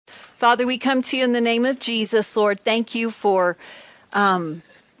Father, we come to you in the name of Jesus, Lord. Thank you for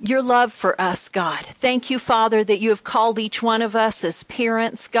your love for us, God. Thank you, Father, that you have called each one of us as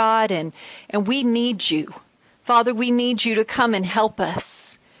parents, God, and we need you. Father, we need you to come and help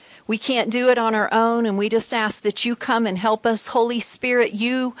us. We can't do it on our own, and we just ask that you come and help us. Holy Spirit,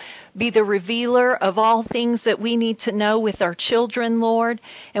 you be the revealer of all things that we need to know with our children, Lord.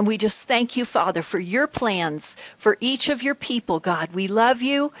 And we just thank you, Father, for your plans for each of your people, God. We love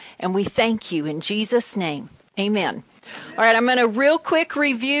you, and we thank you in Jesus' name. Amen. All right, I'm going to real quick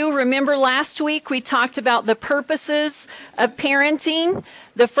review. Remember last week we talked about the purposes of parenting.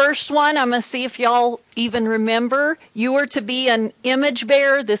 The first one, I'm going to see if y'all even remember. You were to be an image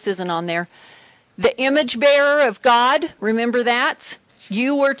bearer. This isn't on there. The image bearer of God. Remember that?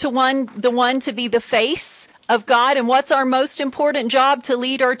 You were the one to be the face of God. And what's our most important job? To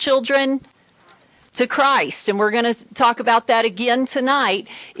lead our children to Christ. And we're going to talk about that again tonight,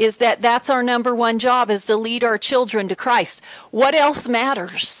 is that's our number one job, is to lead our children to Christ. What else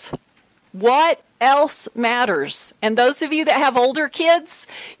matters? What else matters? And those of you that have older kids,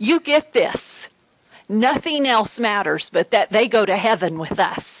 you get this. Nothing else matters but that they go to heaven with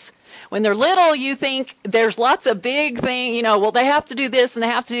us. When they're little, you think there's lots of big things, well, they have to do this and they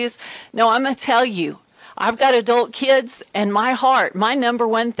have to do this. No, I'm going to tell you, I've got adult kids, and my number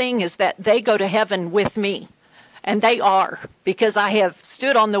one thing is that they go to heaven with me. And they are, because I have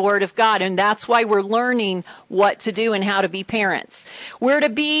stood on the Word of God, and that's why we're learning what to do and how to be parents. We're to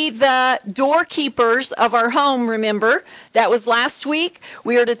be the doorkeepers of our home, remember? That was last week.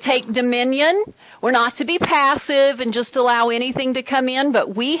 We are to take dominion. We're not to be passive and just allow anything to come in,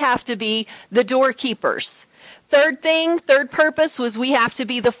 but we have to be the doorkeepers. Third purpose was we have to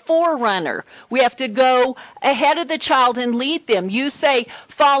be the forerunner. We have to go ahead of the child and lead them. You say,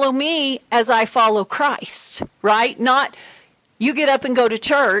 follow me as I follow Christ, right? Not you get up and go to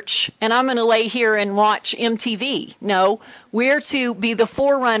church and I'm going to lay here and watch MTV. No, we're to be the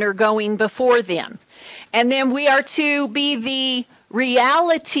forerunner going before them. And then we are to be the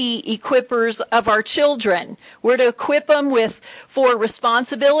reality equippers of our children. We're to equip them for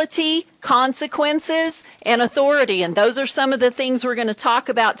responsibility, consequences, and authority. And those are some of the things we're going to talk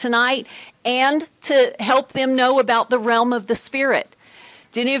about tonight, and to help them know about the realm of the Spirit.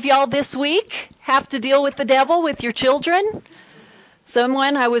 Did any of y'all this week have to deal with the devil with your children?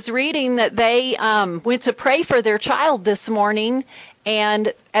 Someone, I was reading that they went to pray for their child this morning,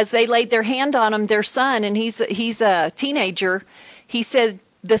 and as they laid their hand on him, their son, and he's a teenager, he said,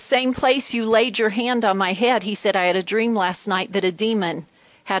 the same place you laid your hand on my head, he said, I had a dream last night that a demon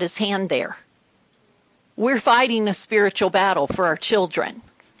had his hand there. We're fighting a spiritual battle for our children,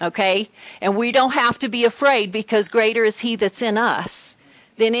 okay? And we don't have to be afraid, because greater is he that's in us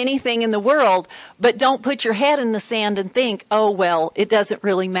than anything in the world. But don't put your head in the sand and think, oh, well, it doesn't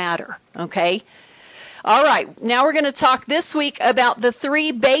really matter, okay? All right, now we're going to talk this week about the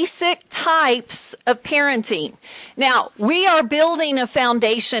 3 basic types of parenting. Now, we are building a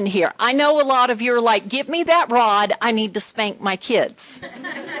foundation here. I know a lot of you are like, give me that rod, I need to spank my kids.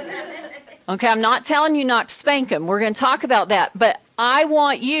 Okay, I'm not telling you not to spank them. We're going to talk about that. But I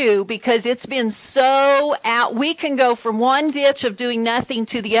want you, because it's been so out, we can go from one ditch of doing nothing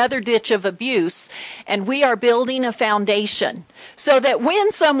to the other ditch of abuse, and we are building a foundation so that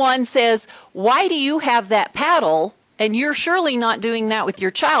when someone says, why do you have that paddle? And you're surely not doing that with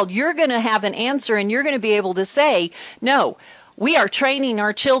your child, you're going to have an answer, and you're going to be able to say, no, we are training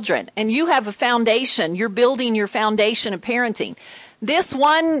our children, and you have a foundation. You're building your foundation of parenting. This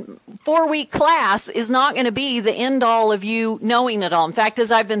 1 4-week class is not going to be the end all of you knowing it all. In fact,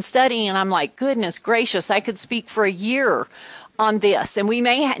 as I've been studying, and I'm like, goodness gracious, I could speak for a year on this. And we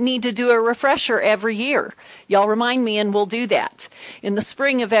may need to do a refresher every year. Y'all remind me, and we'll do that in the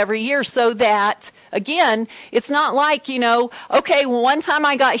spring of every year, so that, again, it's not like, okay, well, one time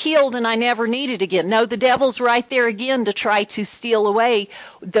I got healed and I never need it again. No, the devil's right there again to try to steal away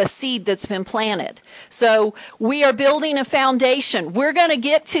the seed that's been planted. So we are building a foundation. We're going to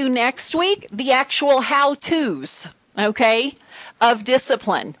get to next week the actual how-tos, okay, of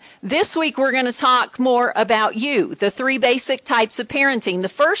discipline. This week we're going to talk more about you, the 3 basic types of parenting. The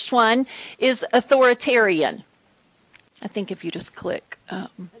first one is authoritarian. I think if you just click,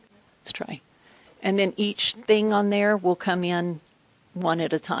 let's try. And then each thing on there will come in one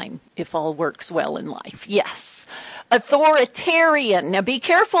at a time, if all works well in life. Yes. Authoritarian. Now be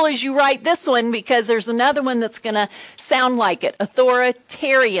careful as you write this one, because there's another one that's going to sound like it.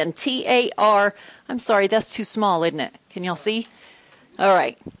 Authoritarian. T-A-R. I'm sorry, that's too small, isn't it? Can y'all see? All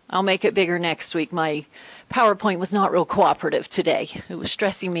right. I'll make it bigger next week. My PowerPoint was not real cooperative today. It was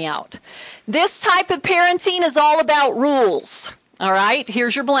stressing me out. This type of parenting is all about rules. All right,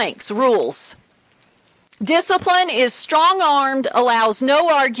 here's your blanks. Rules. Discipline is strong-armed, allows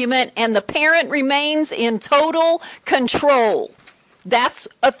no argument, and the parent remains in total control. That's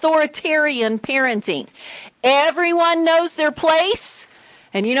authoritarian parenting. Everyone knows their place,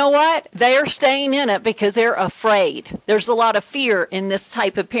 and you know what? They're staying in it because they're afraid. There's a lot of fear in this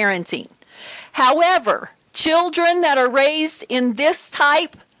type of parenting. However, children that are raised in this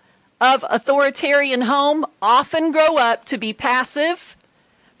type of authoritarian home often grow up to be passive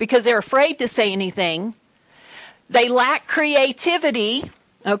because they're afraid to say anything. They lack creativity,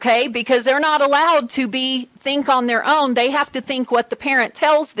 okay, because they're not allowed to think on their own. They have to think what the parent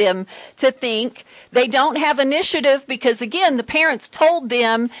tells them to think. They don't have initiative because, again, the parents told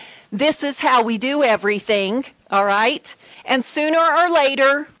them this is how we do everything, all right? And sooner or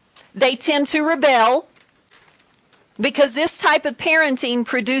later, they tend to rebel because this type of parenting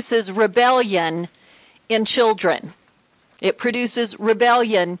produces rebellion in children. It produces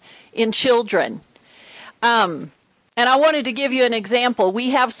rebellion in children. And I wanted to give you an example.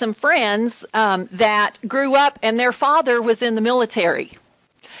 We have some friends that grew up and their father was in the military.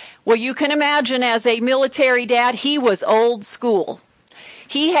 Well, you can imagine as a military dad, he was old school.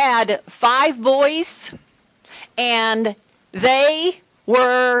 He had 5 boys and they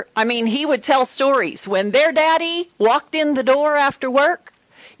were, he would tell stories. When their daddy walked in the door after work,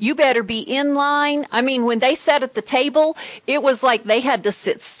 you better be in line. When they sat at the table, it was like they had to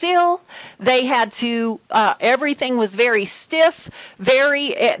sit still. They had to, everything was very stiff,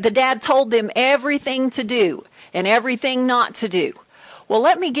 the dad told them everything to do and everything not to do. Well,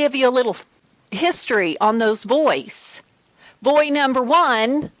 let me give you a little history on those boys. Boy number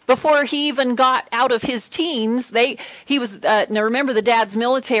 1, before he even got out of his teens, he was, now remember the dad's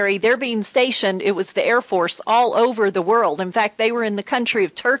military, they're being stationed, it was the Air Force all over the world. In fact, they were in the country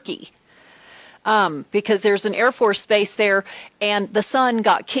of Turkey because there's an Air Force base there, and the son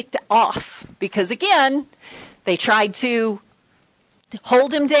got kicked off because, again, they tried to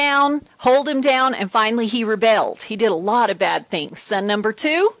hold him down, and finally he rebelled. He did a lot of bad things. Son number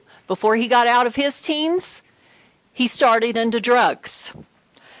 2, before he got out of his teens, he started into drugs.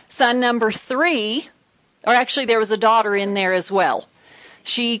 Son number 3, or actually there was a daughter in there as well.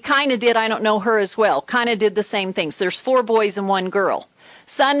 She kind of did, I don't know her as well, kind of did the same things. There's 4 boys and 1 girl.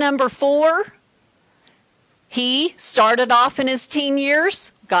 Son number 4, he started off in his teen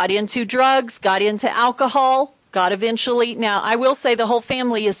years, got into drugs, got into alcohol, got eventually, now I will say the whole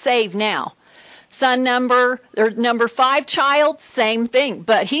family is saved now. Son number 5 child, same thing,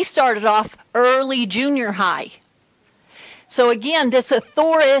 but he started off early junior high. So again, this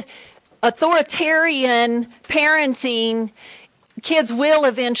authoritarian parenting, kids will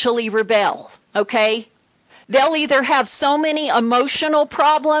eventually rebel, okay? They'll either have so many emotional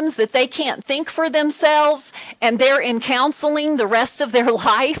problems that they can't think for themselves and they're in counseling the rest of their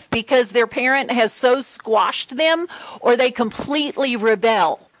life because their parent has so squashed them, or they completely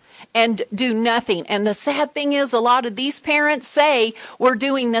rebel and do nothing. And the sad thing is, a lot of these parents say, we're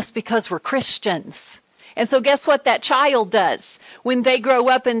doing this because we're Christians. And so guess what that child does when they grow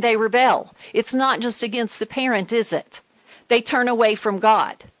up and they rebel? It's not just against the parent, is it? They turn away from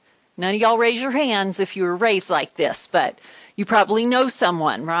God. None of y'all raise your hands if you were raised like this, but you probably know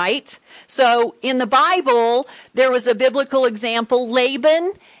someone, right? So in the Bible, there was a biblical example,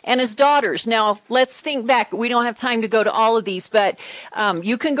 Laban and his daughters. Now, let's think back. We don't have time to go to all of these, but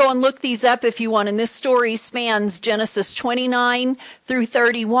you can go and look these up if you want. And this story spans Genesis 29 through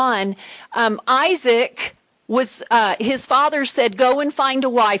 31. Isaac was, his father said, go and find a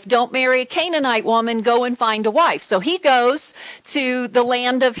wife. Don't marry a Canaanite woman. Go and find a wife. So he goes to the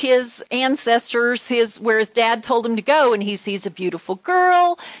land of his ancestors, where his dad told him to go, and he sees a beautiful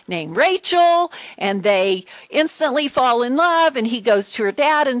girl named Rachel, and they instantly fall in love, and he goes to her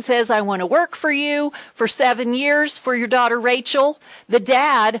dad and says, I want to work for you for 7 years for your daughter Rachel. The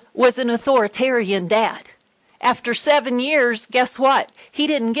dad was an authoritarian dad. After 7 years, guess what? He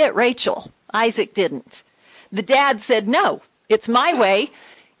didn't get Rachel. Isaac didn't. The dad said, no, it's my way.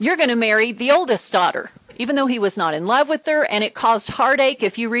 You're going to marry the oldest daughter, even though he was not in love with her. And it caused heartache.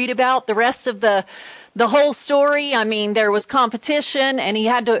 If you read about the rest of the whole story, there was competition,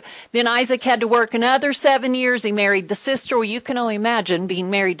 and then Isaac had to work another 7 years. He married the sister. Well, you can only imagine being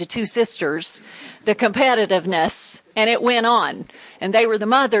married to 2 sisters, the competitiveness, and it went on. And they were the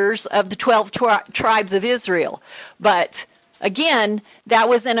mothers of the 12 tribes of Israel. But again, that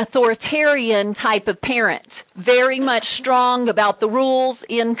was an authoritarian type of parent, very much strong about the rules,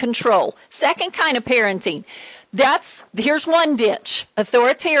 in control. Second kind of parenting, here's one ditch,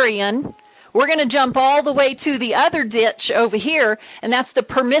 authoritarian. We're going to jump all the way to the other ditch over here, and that's the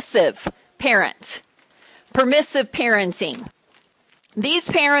permissive parent. Permissive parenting. These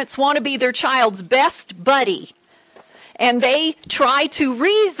parents want to be their child's best buddy, and they try to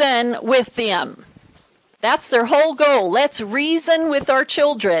reason with them. That's their whole goal. Let's reason with our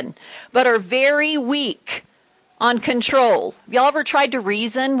children, but are very weak on control. Y'all ever tried to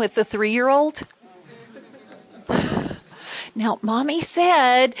reason with the 3-year-old? Now, Mommy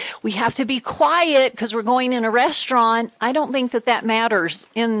said we have to be quiet because we're going in a restaurant. I don't think that matters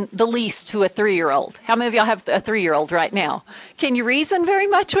in the least to a 3-year-old. How many of y'all have a 3-year-old right now? Can you reason very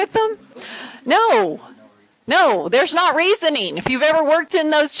much with them? No, there's not reasoning. If you've ever worked in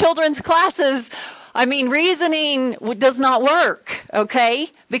those children's classes, reasoning does not work, okay?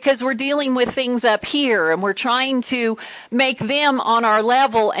 Because we're dealing with things up here and we're trying to make them on our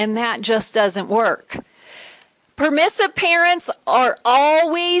level, and that just doesn't work. Permissive parents are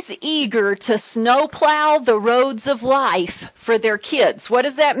always eager to snowplow the roads of life for their kids. What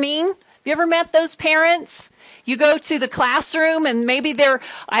does that mean? Have you ever met those parents? You go to the classroom and maybe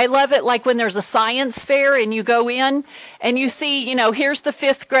I love it like when there's a science fair and you go in and you see, here's the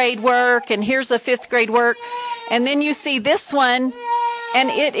 5th grade work and here's a 5th grade work. And then you see this one and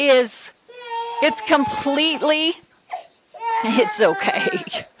it's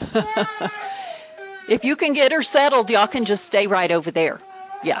okay. If you can get her settled, y'all can just stay right over there.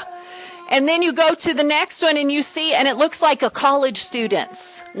 Yeah. And then you go to the next one and you see, and it looks like a college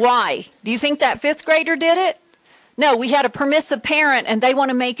student's. Why? Do you think that 5th grader did it? No, we had a permissive parent and they want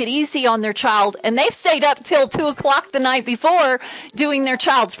to make it easy on their child. And they've stayed up till 2:00 the night before doing their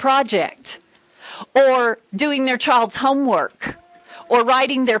child's project or doing their child's homework or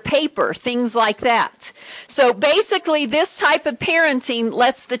writing their paper, things like that. So basically, this type of parenting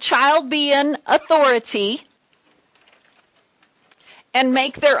lets the child be in authority and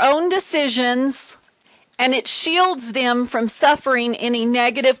make their own decisions, and it shields them from suffering any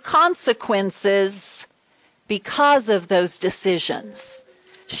negative consequences because of those decisions.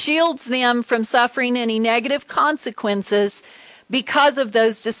 Shields them from suffering any negative consequences because of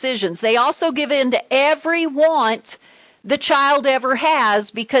those decisions. They also give in to every want the child ever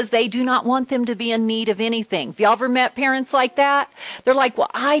has because they do not want them to be in need of anything. Have y'all ever met parents like that? They're like, well,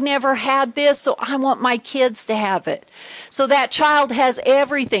 I never had this, so I want my kids to have it. So that child has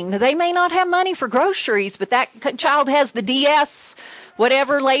everything. Now, they may not have money for groceries, but that child has the DS,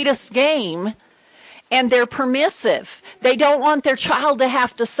 whatever latest game, and they're permissive. They don't want their child to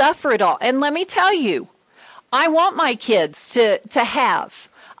have to suffer it all. And let me tell you, I want my kids to have.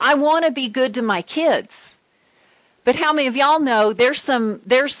 I want to be good to my kids. But how many of y'all know there's some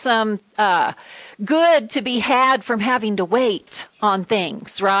good to be had from having to wait on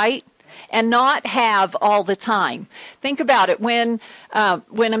things, right? And not have all the time. Think about it. When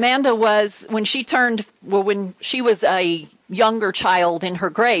Amanda when she was a younger child in her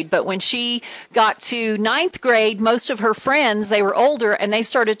grade, but when she got to 9th grade, most of her friends, they were older and they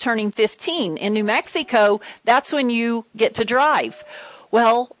started turning 15. In New Mexico, that's when you get to drive.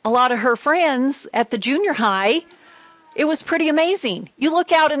 Well, a lot of her friends at the junior high, it was pretty amazing. You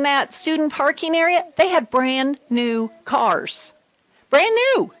look out in that student parking area, they had brand new cars. Brand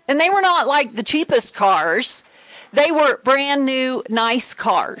new. And they were not like the cheapest cars. They were brand new, nice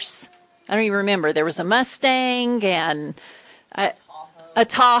cars. I don't even remember. There was a Mustang and a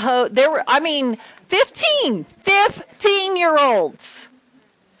Tahoe. There were, 15-year-olds.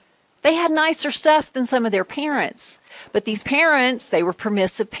 They had nicer stuff than some of their parents. But these parents, they were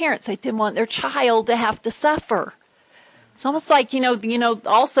permissive parents. They didn't want their child to have to suffer. It's almost like,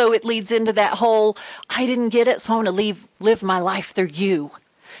 also it leads into that whole, I didn't get it, so I want to live my life through you.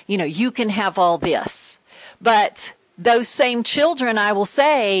 You can have all this. But those same children, I will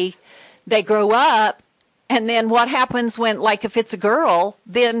say, they grow up, and then what happens when, like if it's a girl,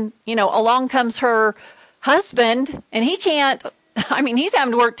 then, along comes her husband, and he's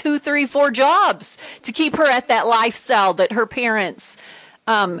having to work 2, 3, 4 jobs to keep her at that lifestyle that her parents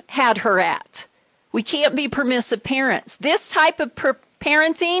had her at. We can't be permissive parents. This type of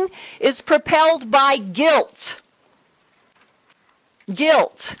parenting is propelled by guilt.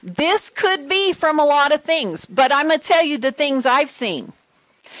 Guilt. This could be from a lot of things, but I'm going to tell you the things I've seen.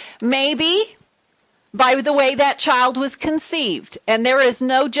 Maybe by the way that child was conceived, and there is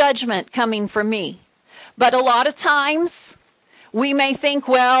no judgment coming from me. But a lot of times, we may think,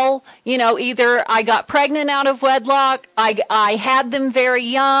 well, either I got pregnant out of wedlock, I had them very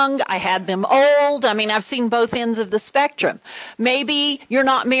young, I had them old. I've seen both ends of the spectrum. Maybe you're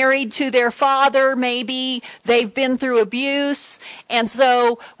not married to their father. Maybe they've been through abuse. And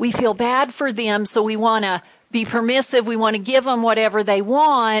so we feel bad for them. So we want to be permissive. We want to give them whatever they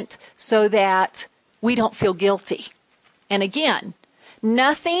want so that we don't feel guilty. And again,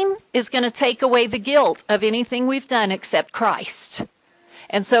 nothing is going to take away the guilt of anything we've done except Christ.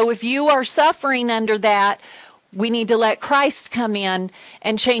 And so if you are suffering under that, we need to let Christ come in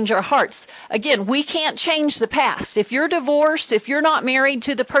and change our hearts. Again, we can't change the past. If you're divorced, if you're not married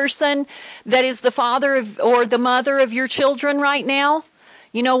to the person that is the father of, or the mother of your children right now,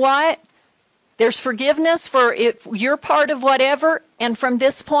 you know what? There's forgiveness for if you're part of whatever. And from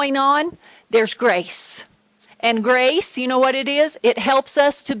this point on, there's grace. And grace, you know what it is? It helps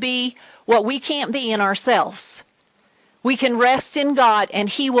us to be what we can't be in ourselves. We can rest in God and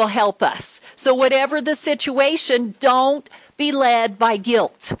He will help us. So whatever the situation, don't be led by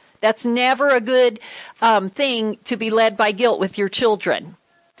guilt. That's never a good thing, to be led by guilt with your children.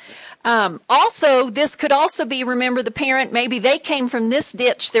 Also, this could also be, remember the parent, maybe they came from this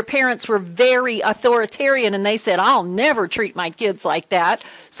ditch. Their parents were very authoritarian and they said, I'll never treat my kids like that.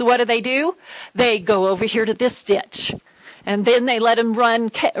 So what do? They go over here to this ditch. And then they let them run,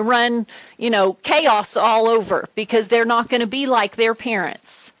 chaos all over because they're not going to be like their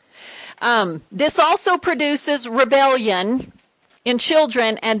parents. This also produces rebellion in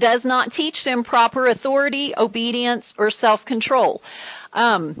children and does not teach them proper authority, obedience, or self-control.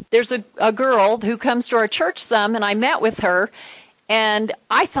 There's a girl who comes to our church some, and I met with her, and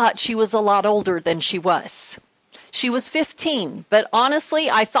I thought she was a lot older than she was. She was 15, but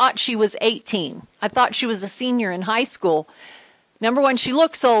honestly, I thought she was 18. I thought she was a senior in high school. Number one, she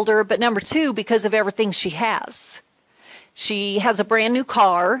looks older, but number two, because of everything she has. She has a brand new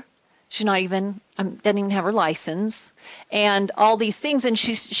car. She doesn't even have her license, and all these things. And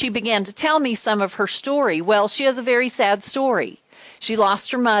she began to tell me some of her story. Well, she has a very sad story. She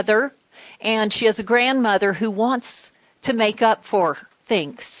lost her mother, and she has a grandmother who wants to make up for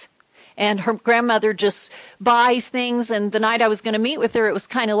things. And her grandmother just buys things. And the night I was going to meet with her, it was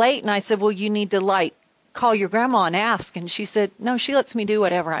kind of late. And I said, well, you need to call your grandma and ask. And she said, no, she lets me do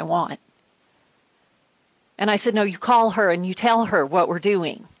whatever I want. And I said, no, you call her and you tell her what we're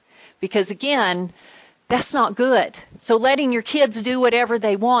doing. Because again, that's not good. So letting your kids do whatever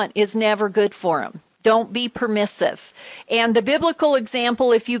they want is never good for them. Don't be permissive. And the biblical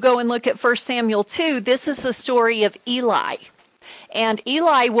example, if you go and look at 1 Samuel 2, this is the story of Eli. And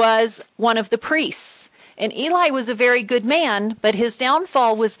Eli was one of the priests. And Eli was a very good man, but his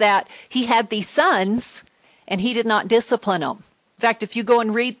downfall was that he had these sons and he did not discipline them. In fact, if you go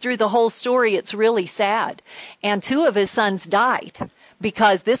and read through the whole story, it's really sad. And 2 of his sons died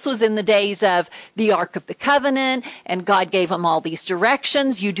because this was in the days of the Ark of the Covenant, and God gave him all these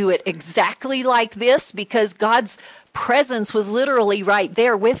directions. You do it exactly like this, because God's presence was literally right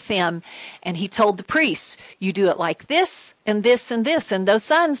there with them. And he told the priests, you do it like this and this and this. And those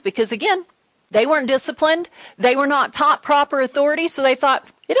sons, because again, they weren't disciplined. They were not taught proper authority. So they thought,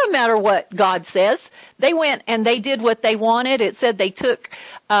 it doesn't matter what God says. They went and they did what they wanted. It said they took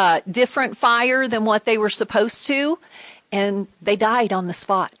different fire than what they were supposed to. And they died on the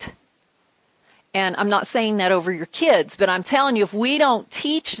spot. And I'm not saying that over your kids, but I'm telling you, if we don't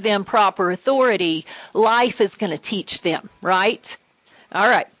teach them proper authority, life is going to teach them, right? All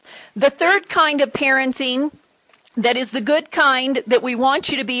right. The third kind of parenting that is the good kind that we want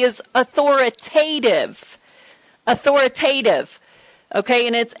you to be is authoritative. Authoritative. Okay,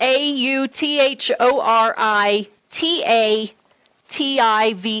 and it's authoritative.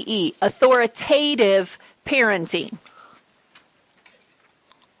 Authoritative parenting.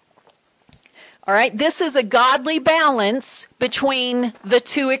 All right, this is a godly balance between the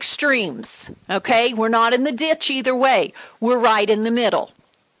two extremes, okay? We're not in the ditch either way. We're right in the middle.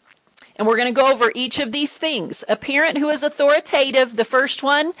 And we're going to go over each of these things. A parent who is authoritative, the first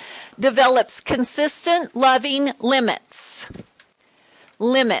one, develops consistent, loving limits.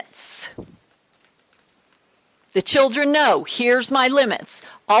 Limits. The children know, here's my limits.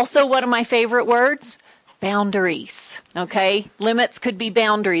 Also, one of my favorite words, boundaries, okay? Limits could be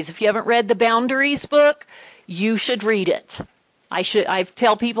boundaries. If you haven't read the Boundaries book, you should read it. I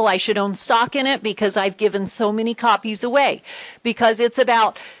tell people I should own stock in it because I've given so many copies away. Because it's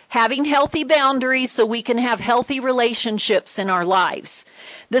about having healthy boundaries so we can have healthy relationships in our lives.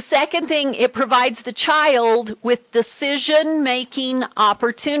 The second thing, it provides the child with decision-making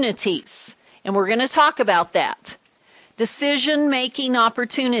opportunities. And we're going to talk about that. Decision-making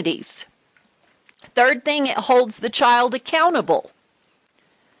opportunities. Third thing, it holds the child accountable.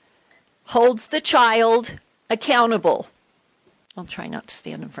 Holds the child accountable. I'll try not to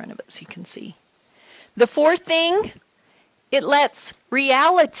stand in front of it so you can see. The fourth thing, it lets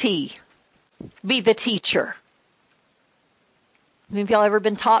reality be the teacher. Have y'all ever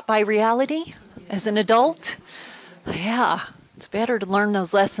been taught by reality as an adult? Yeah, it's better to learn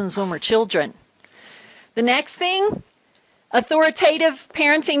those lessons when we're children. The next thing authoritative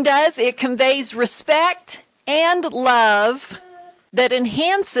parenting does, it conveys respect and love that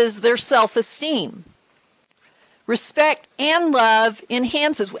enhances their self-esteem. Respect and love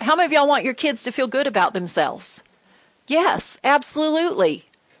enhances. How many of y'all want your kids to feel good about themselves? Yes, absolutely.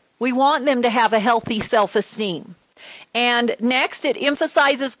 We want them to have a healthy self-esteem. And next, it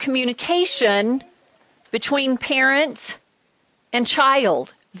emphasizes communication between parent and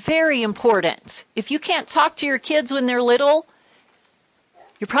child. Very important. If you can't talk to your kids when they're little,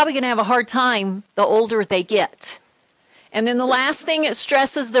 you're probably going to have a hard time the older they get. And then the last thing, it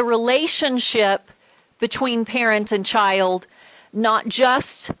stresses the relationship between parent and child, not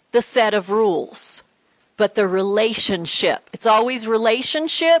just the set of rules, but the relationship. It's always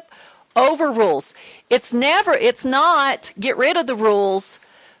relationship over rules. It's not get rid of the rules,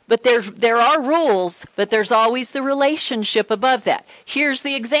 but there are rules, but there's always the relationship above that. Here's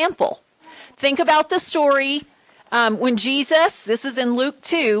the example. Think about the story when Jesus, this is in Luke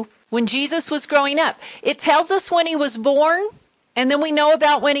 2, when Jesus was growing up. It tells us when he was born, and then we know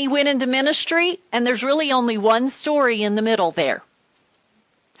about when he went into ministry, and there's really only one story in the middle there.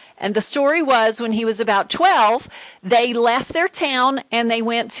 And the story was when he was about 12, they left their town and they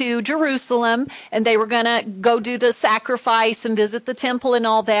went to Jerusalem, and they were going to go do the sacrifice and visit the temple and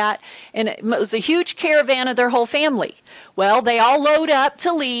all that. And it was a huge caravan of their whole family. Well, they all load up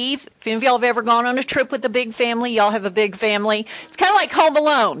to leave. If any of y'all have ever gone on a trip with a big family, y'all have a big family. It's kind of like Home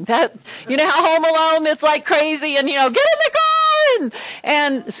Alone. You know how Home Alone, it's like crazy and, get in the car.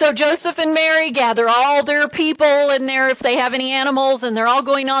 And so Joseph and Mary gather all their people in there if they have any animals, and they're all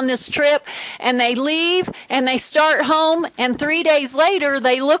going on this trip, and they leave and they start home, and 3 days later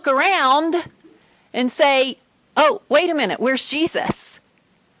they look around and say, oh, wait a minute, where's Jesus?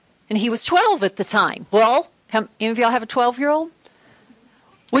 And he was 12 at the time. Well, any of y'all have a 12-year-old?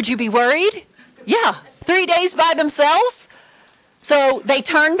 Would you be worried? Yeah, 3 days by themselves? So they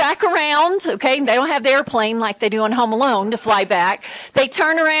turn back around, okay? They don't have the airplane like they do on Home Alone to fly back. They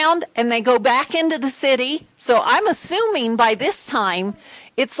turn around and they go back into the city. So I'm assuming by this time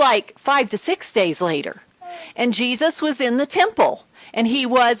it's like 5 to 6 days later. And Jesus was in the temple and he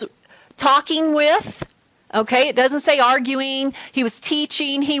was talking with, okay, it doesn't say arguing. He was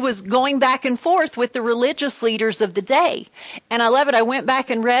teaching. He was going back and forth with the religious leaders of the day. And I love it. I went back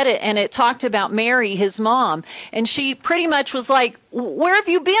and read it, and it talked about Mary, his mom. And she pretty much was like, where have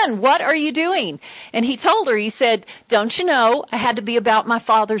you been? What are you doing? And he told her, he said, don't you know, I had to be about my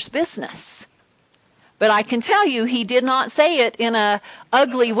Father's business. But I can tell you, he did not say it in a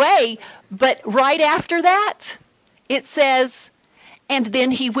ugly way. But right after that, it says, and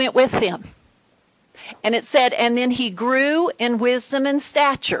then he went with them. And it said, and then he grew in wisdom and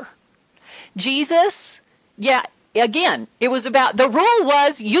stature. Jesus, again, it was about, the rule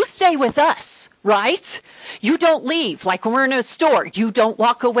was, you stay with us, right? You don't leave. Like when we're in a store, you don't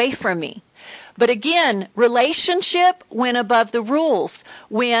walk away from me. But again, relationship went above the rules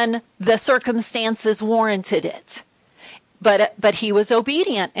when the circumstances warranted it. But he was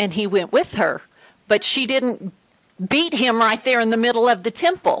obedient and he went with her. But she didn't beat him right there in the middle of the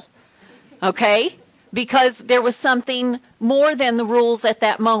temple. Okay? Because there was something more than the rules at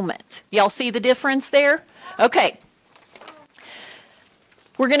that moment. Y'all see the difference there? Okay.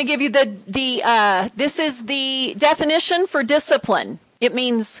 We're going to give you this is the definition for discipline. It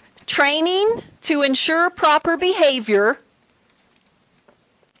means training to ensure proper behavior,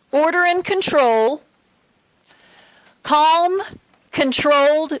 order and control, calm,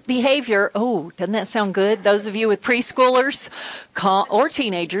 controlled behavior. Oh, doesn't that sound good? Those of you with preschoolers or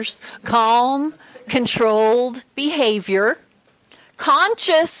teenagers, calm, controlled behavior,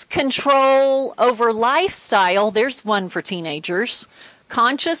 conscious control over lifestyle. There's one for teenagers.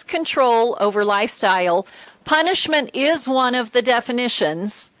 Conscious control over lifestyle. Punishment is one of the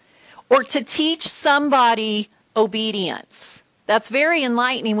definitions. Or to teach somebody obedience. That's very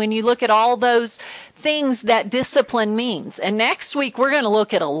enlightening when you look at all those things that discipline means. And next week, we're going to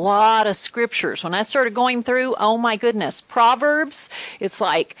look at a lot of scriptures. When I started going through, oh my goodness, Proverbs, it's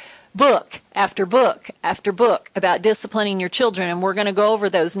like book after book after book about disciplining your children, and we're going to go over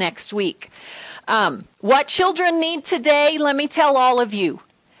those next week. What children need today, let me tell all of you,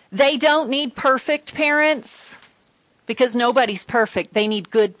 they don't need perfect parents because nobody's perfect. They need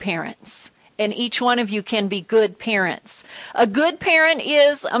good parents, and each one of you can be good parents. A good parent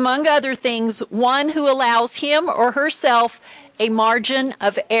is, among other things, one who allows him or herself a margin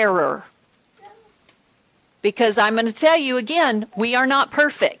of error. Because I'm going to tell you again, we are not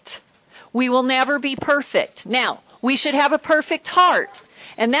perfect. We will never be perfect. Now, we should have a perfect heart.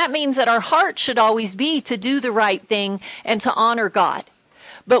 And that means that our heart should always be to do the right thing and to honor God.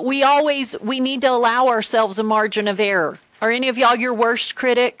 But we need to allow ourselves a margin of error. Are any of y'all your worst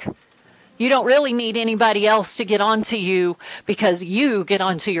critic? You don't really need anybody else to get onto you, because you get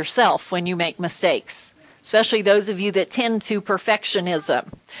onto yourself when you make mistakes, especially those of you that tend to perfectionism.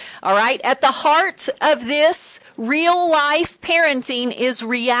 All right. At the heart of this real life parenting is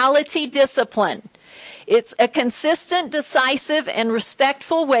reality discipline. It's a consistent, decisive, and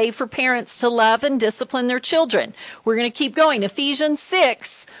respectful way for parents to love and discipline their children. We're going to keep going. Ephesians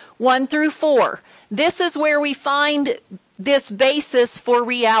 6, 1 through 4. This is where we find this basis for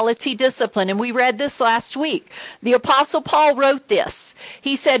reality discipline. And we read this last week. The Apostle Paul wrote this.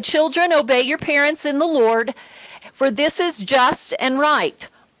 He said, "Children, obey your parents in the Lord, for this is just and right.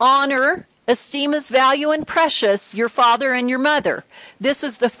 Honor, esteem as value and precious your father and your mother. This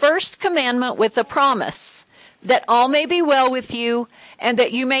is the first commandment with a promise, that all may be well with you and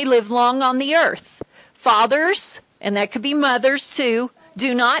that you may live long on the earth. Fathers," and that could be mothers too,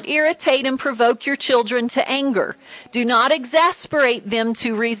 "do not irritate and provoke your children to anger. Do not exasperate them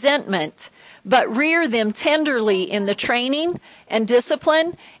to resentment, but rear them tenderly in the training and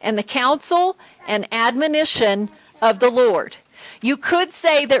discipline and the counsel and admonition of the Lord." You could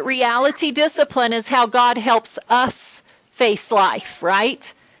say that reality discipline is how God helps us face life,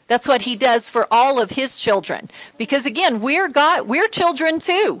 right? That's what he does for all of his children. Because again, we're children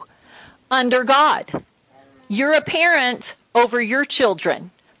too, under God. You're a parent over your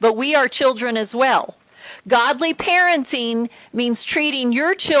children, but we are children as well. Godly parenting means treating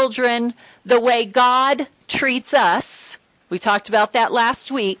your children the way God treats us. We talked about that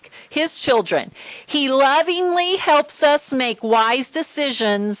last week. His children. He lovingly helps us make wise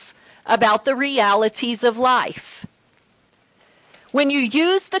decisions about the realities of life. When you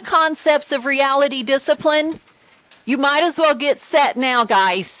use the concepts of reality discipline, you might as well get set now,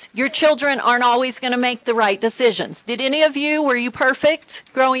 guys. Your children aren't always going to make the right decisions. Did any of you, were you perfect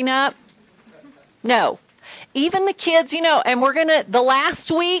growing up? No. Even the kids, and the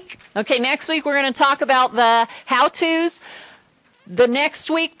last week, next week we're going to talk about the how-tos. The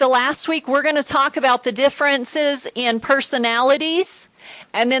last week, we're going to talk about the differences in personalities,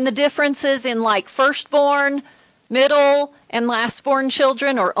 and then the differences in like firstborn, middle, and lastborn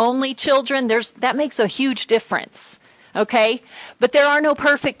children, or only children. That makes a huge difference. Okay? But there are no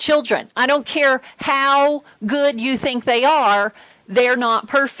perfect children. I don't care how good you think they are. They're not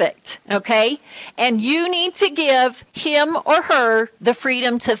perfect, okay? And you need to give him or her the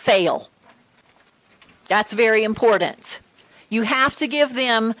freedom to fail. That's very important. You have to give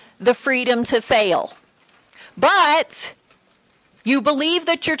them the freedom to fail. But you believe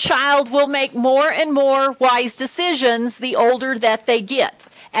that your child will make more and more wise decisions the older that they get,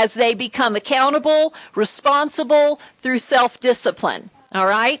 as they become accountable, responsible through self-discipline, all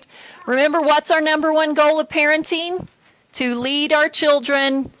right? Remember, what's our number one goal of parenting? To lead our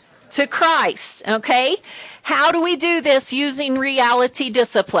children to Christ, okay? How do we do this using reality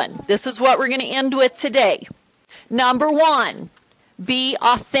discipline? This is what we're going to end with today. Number one, be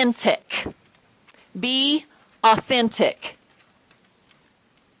authentic. Be authentic.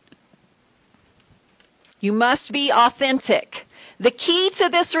 You must be authentic. The key to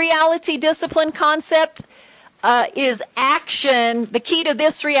this reality discipline concept is action. The key to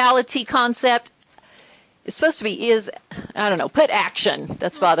this reality concept it's supposed to be put action.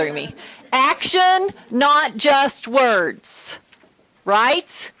 That's bothering me. Action, not just words.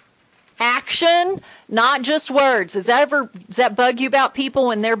 Right? Action, not just words. Does that bug you about people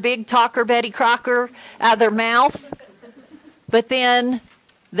when they're big talker Betty Crocker out of their mouth? But then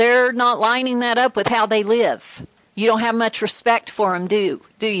they're not lining that up with how they live. You don't have much respect for them, do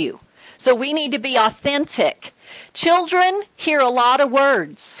you? So we need to be authentic. Children hear a lot of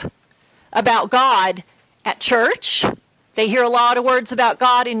words about God at church. They hear a lot of words about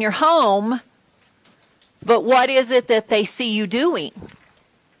God in your home. But what is it that they see you doing?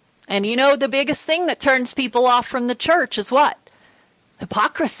 And the biggest thing that turns people off from the church is what?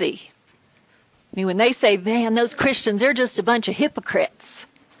 Hypocrisy. I mean, when they say, man, those Christians, they're just a bunch of hypocrites.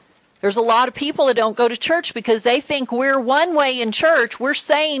 There's a lot of people that don't go to church because they think we're one way in church. We're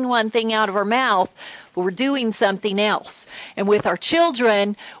saying one thing out of our mouth, but we're doing something else. And with our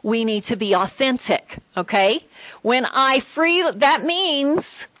children, we need to be authentic, okay? That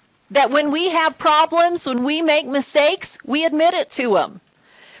means that when we have problems, when we make mistakes, we admit it to them.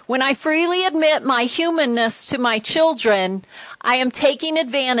 When I freely admit my humanness to my children, I am taking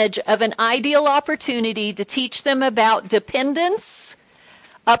advantage of an ideal opportunity to teach them about dependence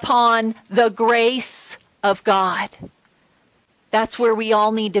upon the grace of God. That's where we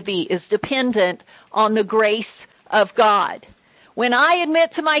all need to be, is dependent on the grace of God. When I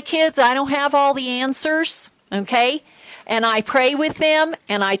admit to my kids I don't have all the answers, okay, and I pray with them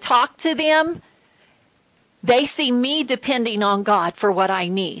and I talk to them, they see me depending on God for what I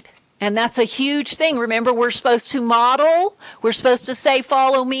need. And that's a huge thing. Remember, we're supposed to model. We're supposed to say,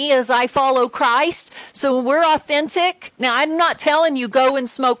 follow me as I follow Christ. So when we're authentic, now I'm not telling you go and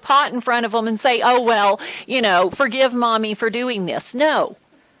smoke pot in front of them and say, oh, well, forgive mommy for doing this. No,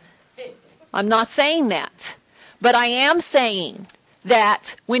 I'm not saying that. But I am saying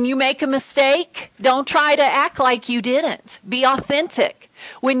that when you make a mistake, don't try to act like you didn't. Be authentic.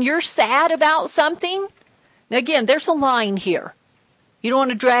 When you're sad about something, again, there's a line here. You don't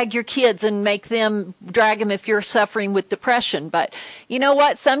want to drag your kids and drag them if you're suffering with depression. But you know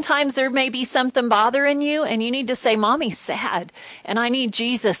what? Sometimes there may be something bothering you and you need to say, Mommy's sad and I need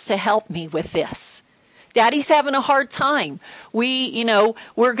Jesus to help me with this. Daddy's having a hard time. We're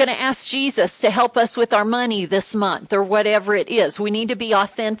going to ask Jesus to help us with our money this month or whatever it is. We need to be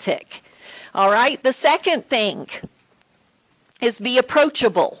authentic. All right. The second thing is be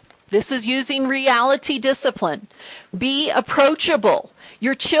approachable. This is using reality discipline. Be approachable.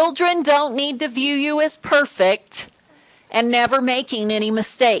 Your children don't need to view you as perfect and never making any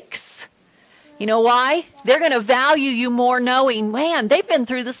mistakes. You know why? They're going to value you more knowing, man, they've been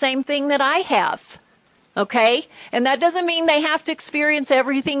through the same thing that I have. Okay? And that doesn't mean they have to experience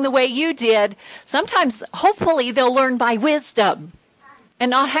everything the way you did. Sometimes, hopefully, they'll learn by wisdom and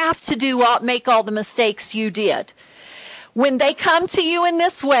not have to make all the mistakes you did. When they come to you in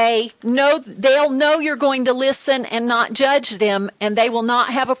this way, they'll know you're going to listen and not judge them, and they will not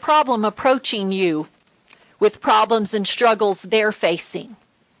have a problem approaching you with problems and struggles they're facing.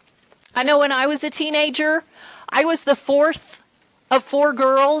 I know when I was a teenager, I was the fourth of 4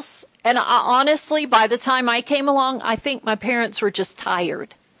 girls, and honestly, by the time I came along, I think my parents were just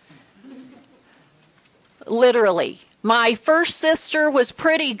tired. Literally. My first sister was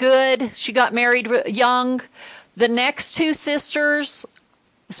pretty good. She got married young. The next 2 sisters,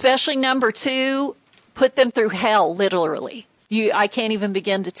 especially number 2, put them through hell, literally. I can't even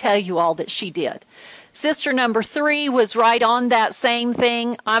begin to tell you all that she did. Sister number 3 was right on that same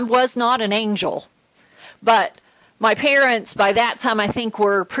thing. I was not an angel. But my parents, by that time, I think,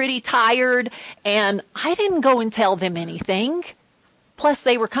 were pretty tired, and I didn't go and tell them anything. Plus,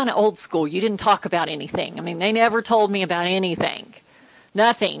 they were kind of old school. You didn't talk about anything. I mean, they never told me about anything.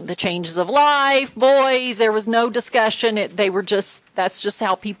 Nothing. The changes of life, boys, there was no discussion. That's just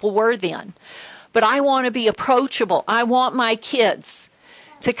how people were then. But I want to be approachable. I want my kids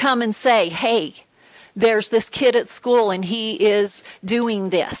to come and say, hey, there's this kid at school and he is doing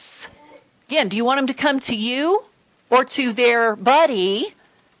this. Again, do you want them to come to you or to their buddy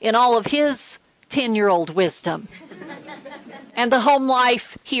in all of his 10-year-old wisdom and the home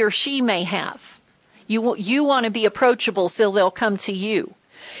life he or she may have? You want to be approachable so they'll come to you.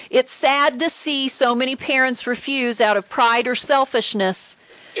 It's sad to see so many parents refuse out of pride or selfishness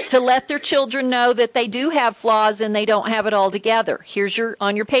to let their children know that they do have flaws and they don't have it all together. Here's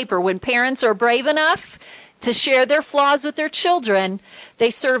on your paper. When parents are brave enough to share their flaws with their children,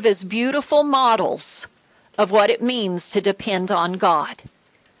 they serve as beautiful models of what it means to depend on God.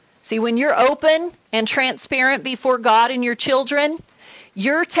 See, when you're open and transparent before God and your children,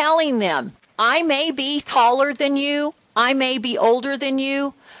 you're telling them, I may be taller than you, I may be older than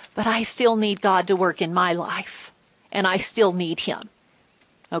you, but I still need God to work in my life, and I still need Him.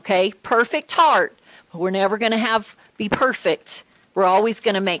 Okay? Perfect heart, but we're never going to be perfect. We're always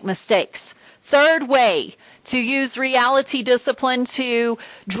going to make mistakes. Third way to use reality discipline to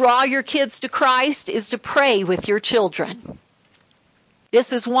draw your kids to Christ is to pray with your children.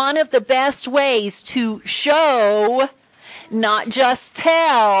 This is one of the best ways to show, not just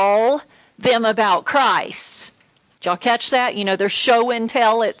tell them about Christ. Did y'all catch that? There's show and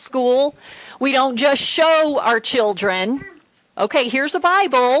tell at school. We don't just show our children, okay, here's a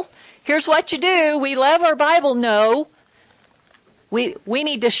Bible. Here's what you do. We love our Bible. No. We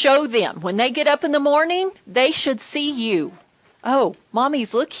need to show them. When they get up in the morning, they should see you. Oh,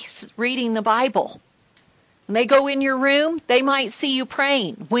 Mommy's he's reading the Bible. When they go in your room, they might see you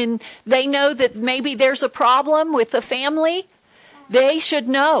praying. When they know that maybe there's a problem with the family, they should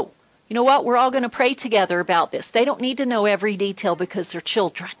know. You know what? We're all going to pray together about this. They don't need to know every detail because they're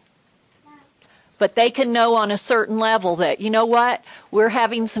children. But they can know on a certain level that, you know what? We're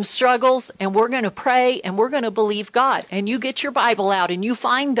having some struggles and we're going to pray and we're going to believe God. And you get your Bible out and you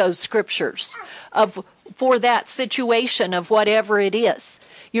find those scriptures for that situation of whatever it is.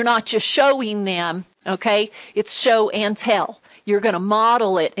 You're not just showing them, okay? It's show and tell. You're going to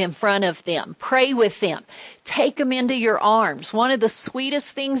model it in front of them. Pray with them. Take them into your arms. One of the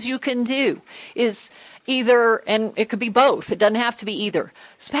sweetest things you can do is either, and it could be both. It doesn't have to be either,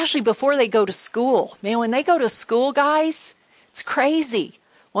 especially before they go to school. Man, when they go to school, guys, it's crazy.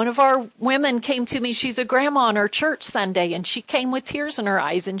 One of our women came to me. She's a grandma in our church Sunday, and she came with tears in her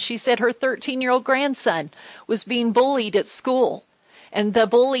eyes, and she said her 13-year-old grandson was being bullied at school, and the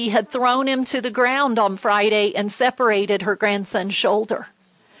bully had thrown him to the ground on Friday and separated her grandson's shoulder.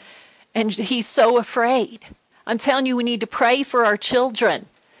 And he's so afraid. I'm telling you, we need to pray for our children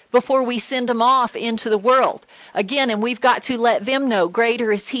before we send them off into the world. Again, and we've got to let them know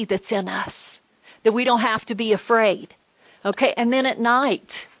greater is he that's in us, that we don't have to be afraid. Okay, and then at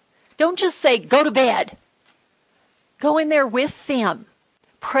night, don't just say, go to bed. Go in there with them.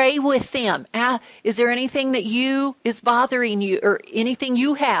 Pray with them. Is there anything that is bothering you or anything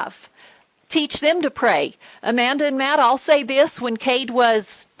you have? Teach them to pray. Amanda and Matt, I'll say this, when Cade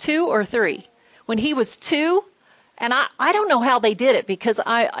was 2 or 3, when he was 2, and I don't know how they did it because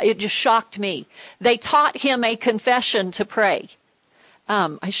it just shocked me. They taught him a confession to pray.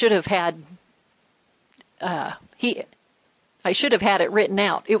 I should have had it written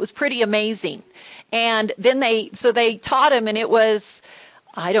out. It was pretty amazing. And then they taught him, and it was,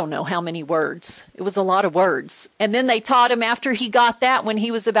 I don't know how many words. It was a lot of words. And then they taught him after he got that, when he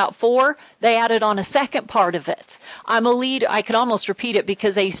was about 4, they added on a second part of it. I'm a leader. I could almost repeat it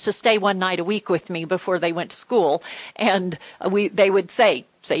because they used to stay one night a week with me before they went to school. And they would say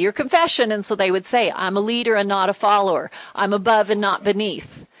your confession. And so they would say, I'm a leader and not a follower. I'm above and not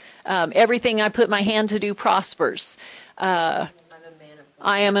beneath. Everything I put my hand to do prospers. I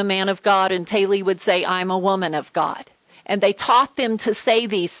am a man of God. And Taylor would say, I'm a woman of God. And they taught them to say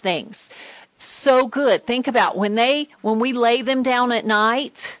these things. So good. Think about when we lay them down at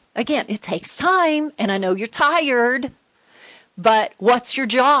night. Again, it takes time. And I know you're tired. But what's your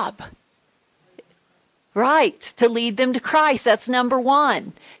job? Right. To lead them to Christ. That's number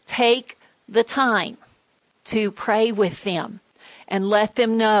 1. Take the time to pray with them and let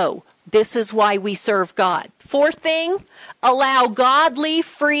them know this is why we serve God. 4th thing, allow godly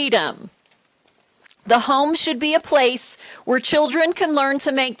freedom. The home should be a place where children can learn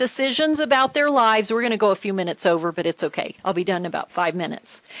to make decisions about their lives. We're going to go a few minutes over, but it's okay. I'll be done in about 5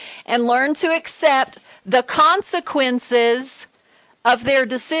 minutes. And learn to accept the consequences of their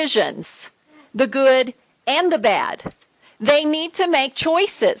decisions, the good and the bad. They need to make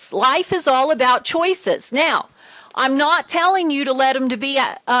choices. Life is all about choices. Now, I'm not telling you to let them to be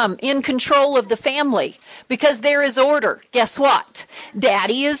in control of the family, because there is order. Guess what?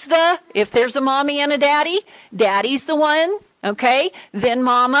 Daddy is if there's a mommy and a daddy, daddy's the one, okay? Then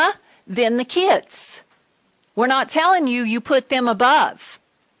mama, then the kids. We're not telling you put them above.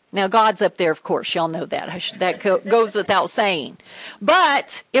 Now, God's up there, of course. Y'all know that. That goes without saying.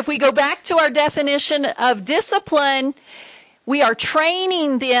 But if we go back to our definition of discipline, we are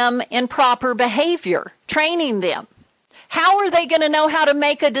training them in proper behavior, training them. How are they going to know how to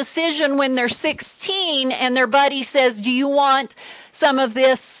make a decision when they're 16 and their buddy says, do you want some of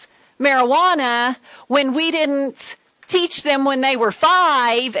this marijuana, when we didn't teach them when they were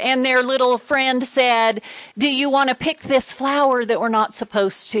 5 and their little friend said, do you want to pick this flower that we're not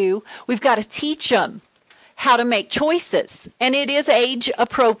supposed to? We've got to teach them how to make choices. And it is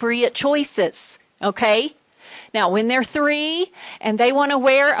age-appropriate choices, okay? Now, when they're 3 and they want to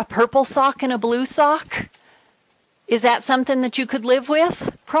wear a purple sock and a blue sock, is that something that you could live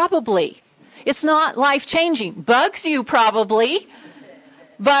with? Probably. It's not life-changing. Bugs you probably,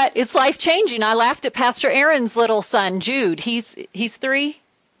 but it's life-changing. I laughed at Pastor Aaron's little son, Jude. He's 3.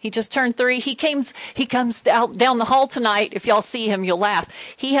 He just turned 3. He comes down the hall tonight. If y'all see him, you'll laugh.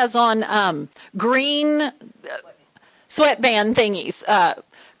 He has on green sweatband thingies.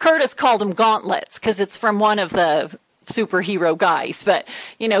 Curtis called them gauntlets because it's from one of the superhero guys. But,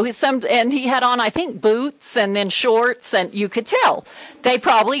 and he had on, I think, boots and then shorts, and you could tell. They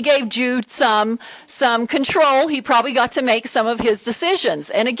probably gave Jude some control. He probably got to make some of his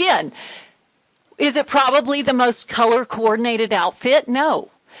decisions. And again, is it probably the most color-coordinated outfit? No.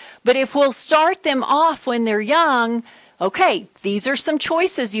 But if we'll start them off when they're young, okay, these are some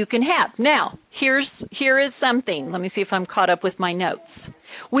choices you can have. Now, here is something. Let me see if I'm caught up with my notes.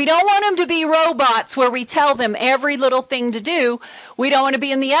 We don't want them to be robots where we tell them every little thing to do. We don't want to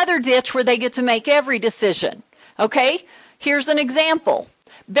be in the other ditch where they get to make every decision. Okay? Here's an example.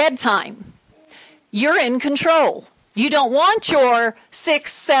 Bedtime. You're in control. You don't want your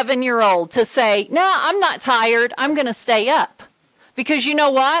 6, 7-year-old to say, no, I'm not tired. I'm going to stay up. Because you know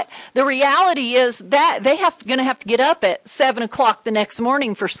what? The reality is that they going to have to get up at 7 o'clock the next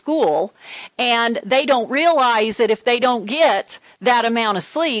morning for school. And they don't realize that if they don't get that amount of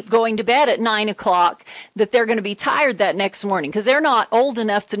sleep going to bed at 9 o'clock, that they're going to be tired that next morning. Because they're not old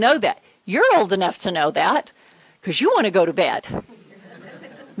enough to know that. You're old enough to know that because you want to go to bed.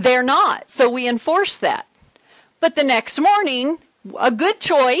 They're not. So we enforce that. But the next morning, A good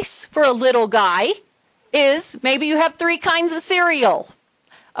choice for a little guy is maybe you have 3 kinds of cereal.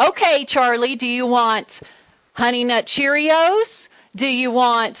 Okay, Charlie, do you want Honey Nut Cheerios? Do you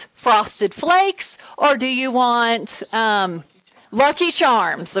want Frosted Flakes? Or do you want Lucky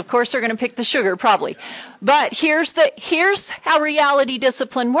Charms? Of course, they're going to pick the sugar, probably. But here's how reality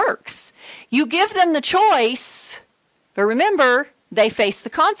discipline works. You give them the choice, but remember, they face the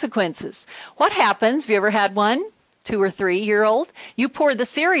consequences. What happens? Have you ever had one? 2 or 3-year-old? You pour the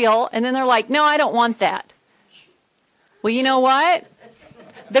cereal, and then they're like, no, I don't want that. Well, you know what?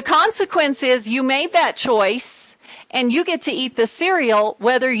 The consequence is you made that choice, and you get to eat the cereal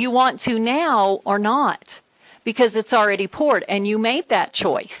whether you want to now or not, because it's already poured, and you made that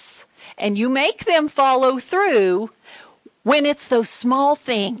choice. And you make them follow through when it's those small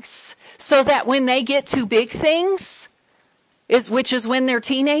things, so that when they get to big things, which is when they're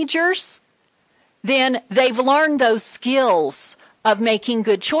teenagers, then they've learned those skills of making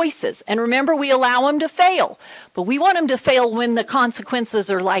good choices. And remember, we allow them to fail, but we want them to fail when the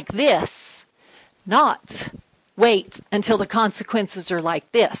consequences are like this, not wait until the consequences are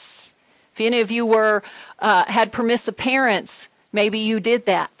like this. If any of you had permissive parents, maybe you did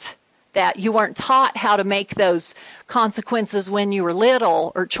that you weren't taught how to make those consequences when you were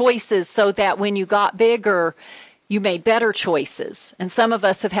little, or choices so that when you got bigger, you made better choices. And some of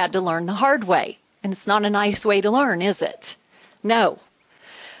us have had to learn the hard way. And it's not a nice way to learn, is it? No.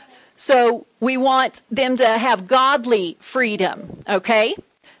 So we want them to have godly freedom, okay?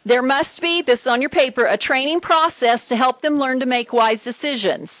 There must be, this is on your paper, a training process to help them learn to make wise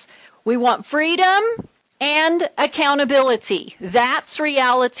decisions. We want freedom and accountability. That's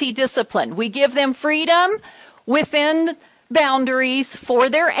reality discipline. We give them freedom within boundaries for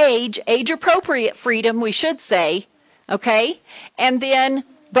their age-appropriate freedom, we should say, okay?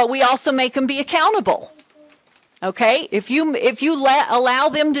 But we also make them be accountable. Okay? If you allow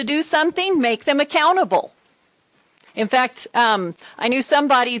them to do something, make them accountable. In fact, I knew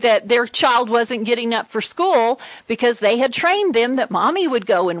somebody that their child wasn't getting up for school because they had trained them that mommy would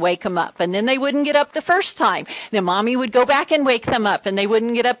go and wake them up, and then they wouldn't get up the first time. Then mommy would go back and wake them up, and they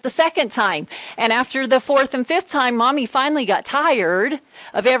wouldn't get up the second time. And after the 4th and 5th time, mommy finally got tired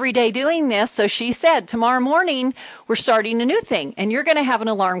of every day doing this, so she said, tomorrow morning, we're starting a new thing, and you're going to have an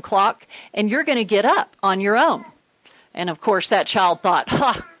alarm clock, and you're going to get up on your own. And of course, that child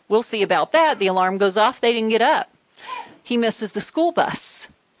thought, we'll see about that. The alarm goes off, they didn't get up. He misses the school bus.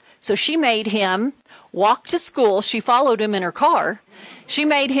 So she made him walk to school. She followed him in her car. She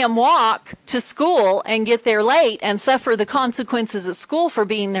made him walk to school and get there late and suffer the consequences at school for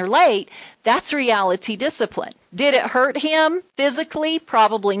being there late. That's reality discipline. Did it hurt him physically?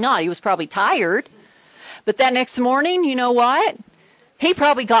 Probably not. He was probably tired. But that next morning, you know what? He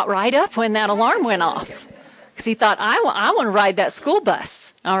probably got right up when that alarm went off, because he thought, I want to ride that school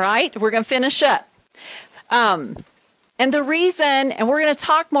bus. All right, we're going to finish up. And the reason, and we're going to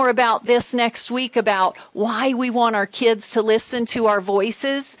talk more about this next week, about why we want our kids to listen to our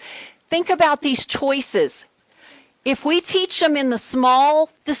voices. Think about these choices. If we teach them in the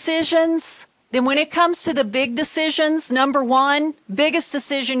small decisions, then when it comes to the big decisions, number one, biggest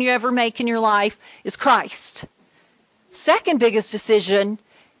decision you ever make in your life is Christ. Second biggest decision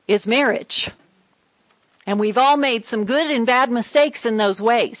is marriage. And we've all made some good and bad mistakes in those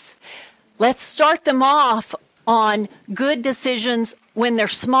ways. Let's start them off on good decisions when they're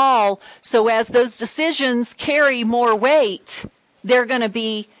small, so as those decisions carry more weight, they're going to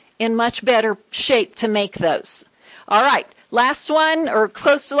be in much better shape to make those. All right, last one, or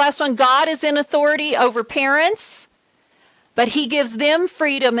close to last one. God is in authority over parents, but he gives them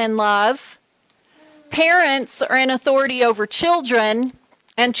freedom and love. Parents are in authority over children,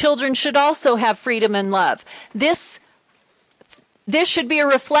 and children should also have freedom and love. This should be a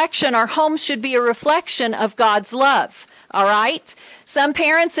reflection, our home should be a reflection of God's love, all right? Some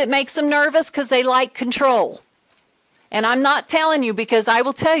parents, it makes them nervous because they like control. And I'm not telling you, because I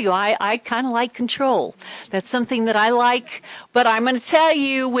will tell you, I kind of like control. That's something that I like. But I'm going to tell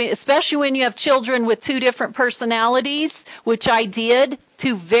you, especially when you have children with 2 different personalities, which I did,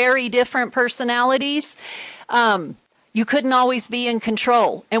 2 very different personalities, you couldn't always be in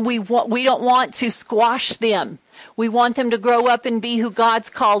control. And we don't want to squash them. We want them to grow up and be who God's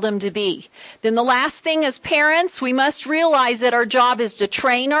called them to be. Then the last thing, as parents, we must realize that our job is to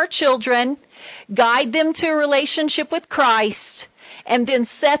train our children, guide them to a relationship with Christ, and then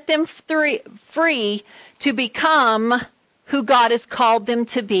set them free to become who God has called them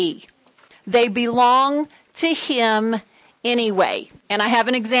to be. They belong to him anyway. And I have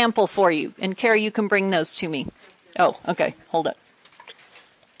an example for you. And Carrie, you can bring those to me. Oh, okay. Hold up.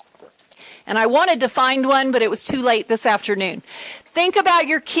 And I wanted to find one, but it was too late this afternoon. Think about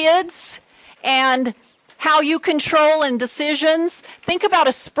your kids and how you control and decisions. Think about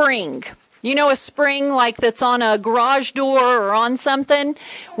a spring. You know, a spring like that's on a garage door or on something.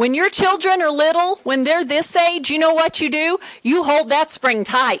 When your children are little, when they're this age, you know what you do? You hold that spring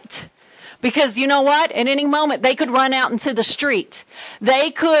tight. Because you know what? At any moment, they could run out into the street.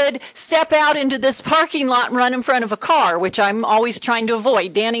 They could step out into this parking lot and run in front of a car, which I'm always trying to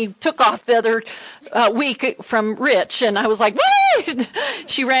avoid. Danny took off the other week from Rich, and I was like, wait!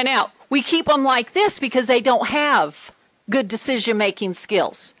 She ran out. We keep them like this because they don't have good decision-making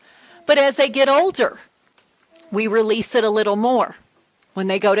skills. But as they get older, we release it a little more. When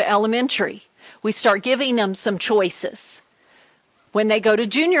they go to elementary, we start giving them some choices. When they go to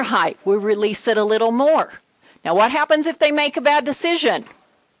junior high, we release it a little more. Now, what happens if they make a bad decision?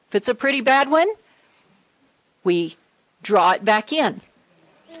 If it's a pretty bad one, we draw it back in.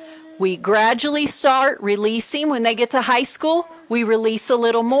 We gradually start releasing. When they get to high school, we release a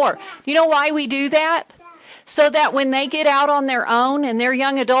little more. You know why we do that? So that when they get out on their own and they're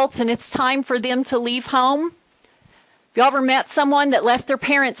young adults and it's time for them to leave home. Have you ever met someone that left their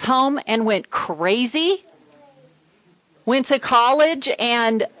parents' home and went crazy? Went to college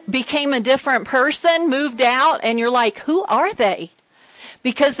and became a different person, moved out, and you're like, who are they?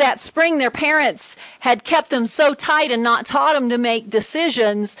 Because that spring their parents had kept them so tight and not taught them to make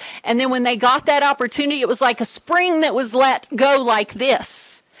decisions. And then when they got that opportunity, it was like a spring that was let go like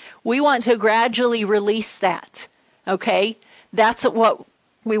this. We want to gradually release that, okay? That's what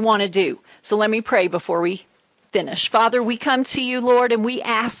we want to do. So let me pray before we finish. Father, we come to you, Lord, and we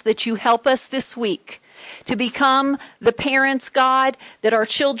ask that you help us this week to become the parents, God, that our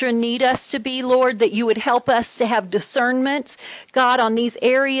children need us to be, Lord, that you would help us to have discernment, God, on these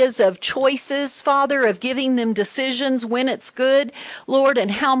areas of choices, Father, of giving them decisions when it's good, Lord,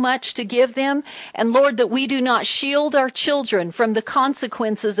 and how much to give them. And Lord, that we do not shield our children from the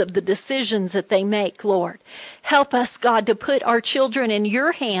consequences of the decisions that they make, Lord. Help us, God, to put our children in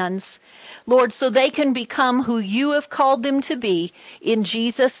your hands, Lord, so they can become who you have called them to be. In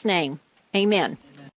Jesus' name, amen.